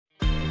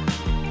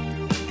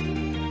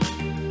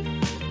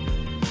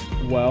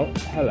Well,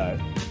 hello.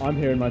 I'm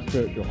here in my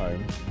spiritual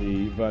home,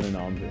 the Vernon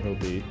Arms at Hild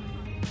Bede,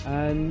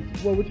 and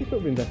well, we're just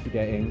sort of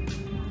investigating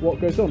what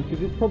goes on,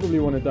 because it's probably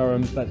one of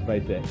Durham's, let's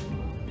face it,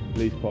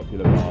 least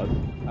popular bars.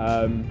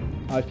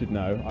 I should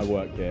know, I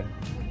work here.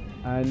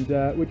 And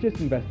we're just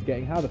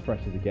investigating how the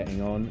freshers are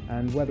getting on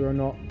and whether or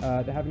not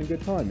they're having a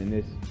good time in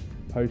this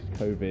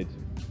post-COVID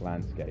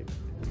landscape.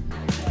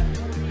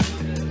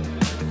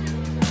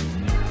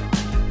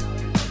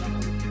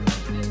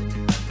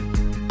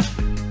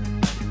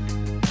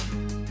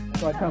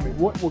 Right, tell me,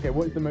 what is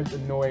the most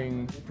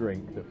annoying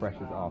drink that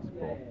freshers ask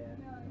for?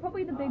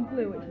 Probably the Big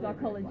Blue, which is our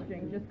college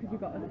drink, just because you've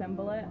got to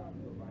assemble it.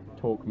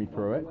 Talk me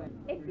through it.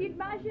 If you'd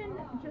imagine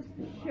just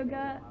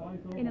sugar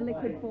in a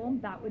liquid form,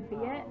 that would be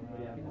it.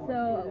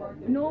 So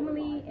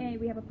normally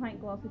we have a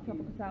pint glass with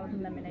tropical sours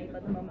and lemonade, but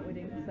at the moment we're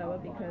doing soda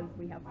because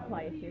we have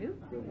supply issues.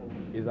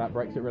 Is that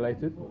Brexit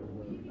related?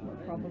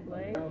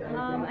 Probably.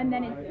 And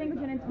then it's single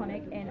gin and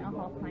tonic in a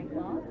half pint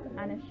glass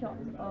and a shot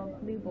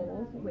of blue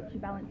balls, which you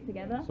balance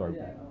together. Sorry.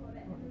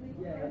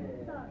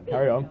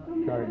 Carry on.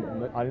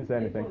 I didn't say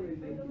anything.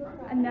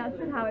 And that's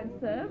how it's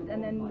served,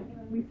 and then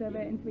we serve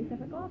it in 3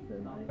 separate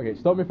glasses. Okay,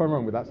 stop me if I'm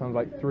wrong, but that sounds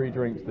like 3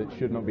 drinks that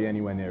should not be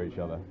anywhere near each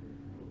other.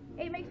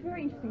 It makes a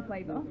very interesting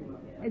flavour.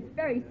 It's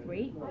very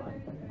sweet.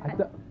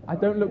 I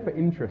don't look for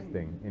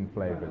interesting in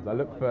flavours, I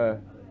look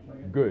for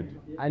good.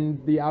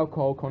 And the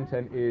alcohol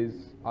content is,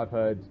 I've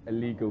heard,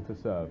 illegal to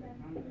serve.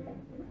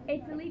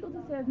 It's illegal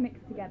to serve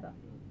mixed together.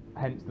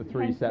 Hence the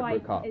 3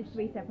 separate cups. It's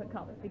 3 separate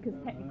cups, because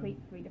technically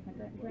it's 3 different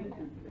drinks.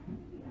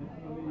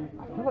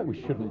 I feel like we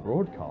shouldn't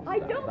broadcast I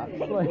that. don't That's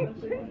think like... we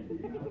should.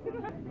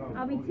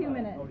 I'll be 2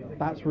 minutes.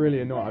 That's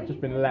really annoying. I've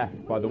just been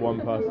left by the one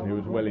person who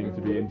was willing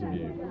to be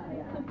interviewed.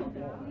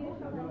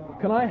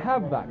 Can I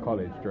have that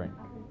college drink?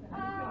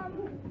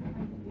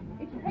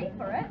 If you pay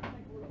for it.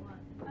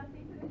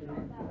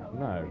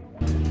 No.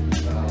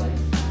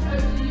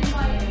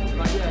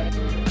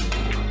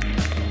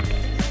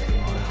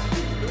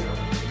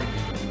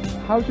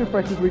 How's your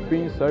Freshers Week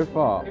been so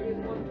far?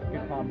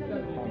 Good fun.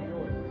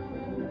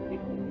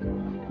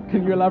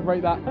 Can you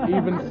elaborate that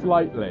even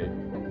slightly?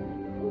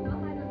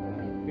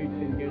 Food's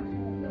been good.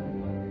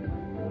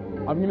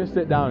 I'm going to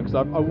sit down because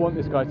I want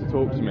this guy to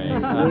talk to me.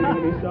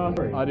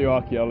 I do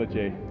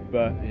archaeology,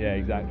 but yeah,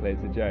 exactly,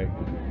 it's a joke.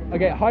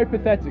 Okay,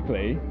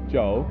 hypothetically,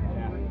 Joel,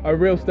 a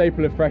real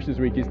staple of Freshers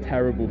Week is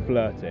terrible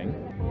flirting.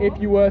 If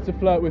you were to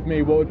flirt with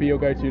me, what would be your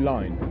go-to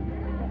line?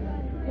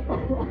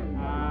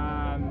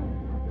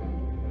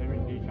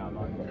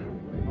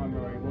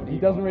 He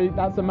doesn't really,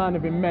 that's a man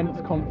of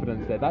immense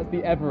confidence there. That's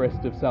the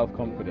Everest of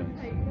self-confidence.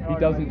 He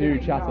doesn't do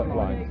chat-up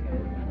lines.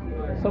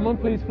 Someone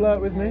please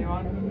flirt with me.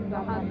 The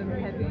hand is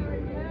heavy.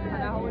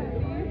 Can I hold it for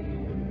you?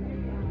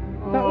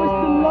 That was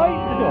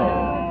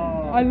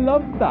delightful. I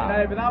loved that.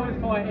 No, but that was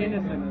quite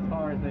innocent as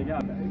far as they go.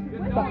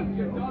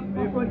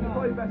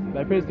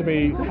 There appears to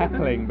be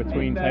heckling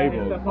between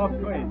tables. It's the pub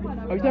quiz.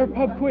 Oh, is there a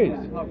pub quiz?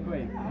 Pub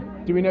quiz.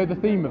 Do we know the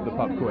theme of the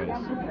pub quiz?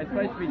 It's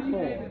supposed to be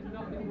sport.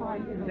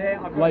 There,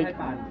 I've got Like- a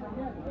headband.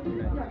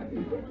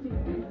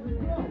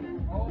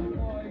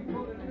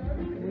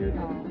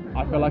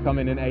 I feel like I'm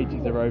in an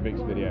 80s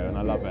aerobics video and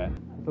I love it.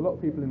 There's a lot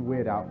of people in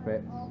weird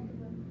outfits.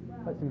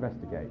 Let's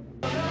investigate.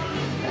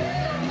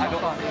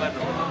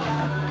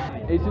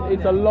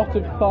 It's a lot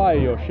of thigh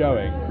you're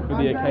showing for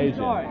the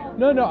occasion.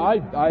 No, I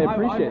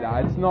appreciate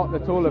that. It's not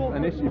at all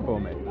an issue for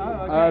me.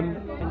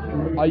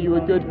 Are you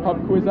a good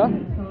pub quizzer?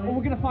 Well,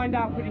 we're going to find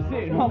out pretty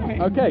soon, aren't we?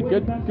 Okay,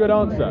 good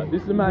answer.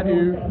 This is a man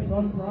who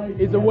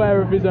is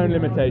aware of his own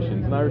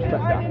limitations, and I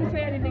respect I that. didn't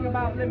say anything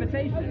about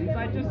limitations.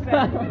 I just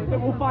said that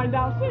we'll find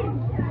out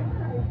soon.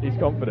 He's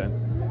confident.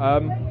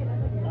 I'm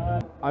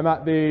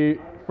at the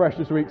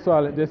Freshers Week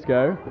Silent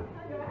Disco.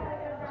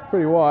 It's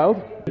pretty wild.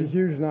 It's a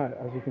huge night,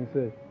 as you can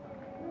see.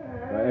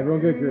 Right,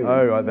 everyone go green.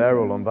 Oh, right, they're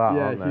all on that,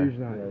 yeah, aren't they? huge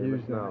night,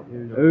 huge night,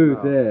 huge night. Oh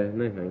dear,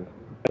 no thanks.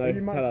 Are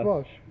you Max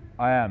Bosch?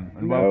 I am,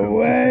 and No welcome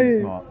way!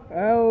 to Smart.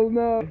 Hell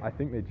no! I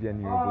think they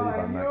genuinely believe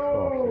I'm Max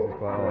Bosch. This is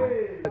quite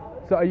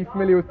odd. So, are you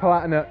familiar with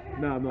Palatinate?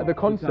 No, I'm not. The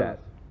concept?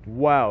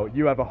 Wow,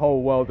 you have a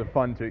whole world of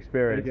fun to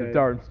experience at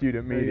Durham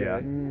Student Media.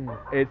 Okay.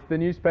 It's the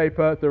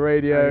newspaper, the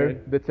radio, Okay.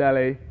 the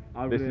telly.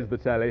 I'll This do is it. the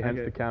telly, hence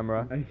Okay. the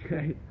camera.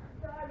 Okay.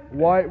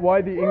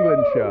 Why the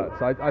England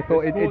shirts? I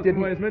thought it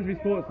didn't, Well, it's meant to be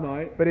sports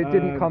night. but it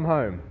didn't come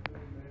home.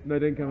 No, it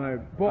didn't come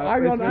home. But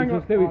hang on. I don't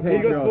have it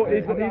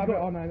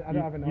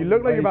on. You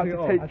look like you're about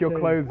to take your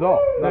clothes off.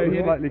 That was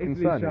slightly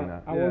concerning.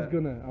 That. I was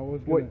gonna.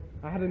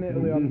 I had an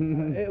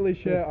Italy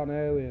shirt on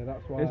earlier.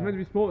 That's why. It's meant to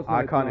be sports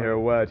night. I can't hear a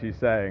word he's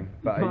saying.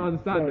 But Can't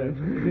understand it.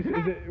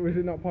 Was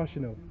it not posh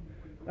enough?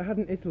 I had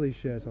an Italy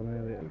shirt on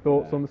earlier.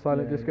 Thoughts on the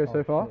silent disco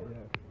so far? Yeah,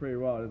 pretty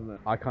wild, isn't it?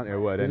 I can't hear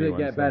a word Does anyone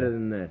it get saying. better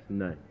than this?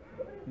 No.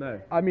 No.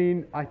 I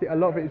mean, I think a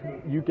lot of it is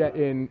you get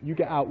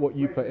out what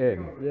you put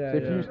in. Yeah, so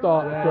if yeah. you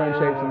start throwing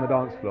shapes on the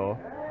dance floor,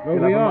 Well,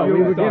 you'll we have a are. much We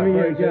were better giving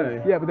time. it a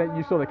go. Yeah, but then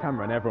you saw the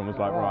camera and everyone was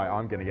like, right,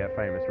 I'm going to get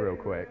famous real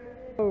quick.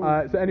 So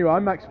anyway,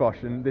 I'm Max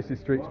Bosch and this is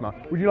Street Smart.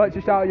 Would you like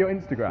to shout out your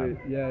Instagram?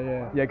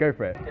 Yeah. Yeah, go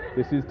for it.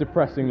 This is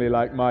depressingly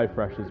like my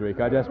Freshers Week.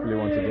 I desperately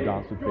wanted to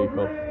dance with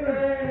people.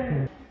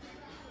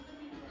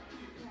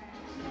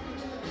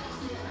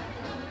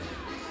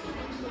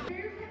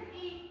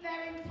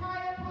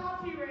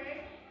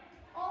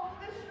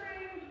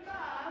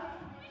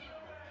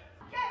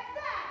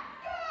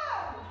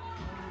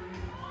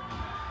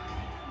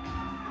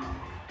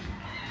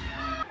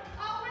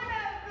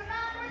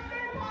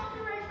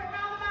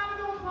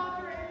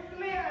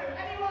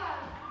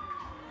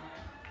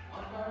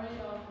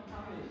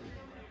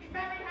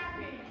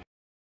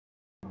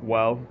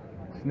 Well,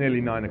 it's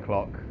nearly 9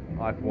 o'clock.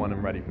 I, for one,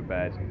 am ready for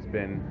bed. It's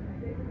been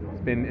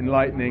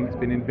enlightening. It's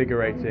been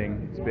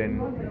invigorating. It's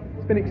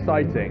been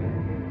exciting.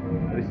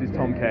 This is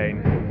Tom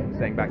Cain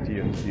saying back to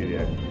you in the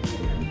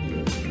studio.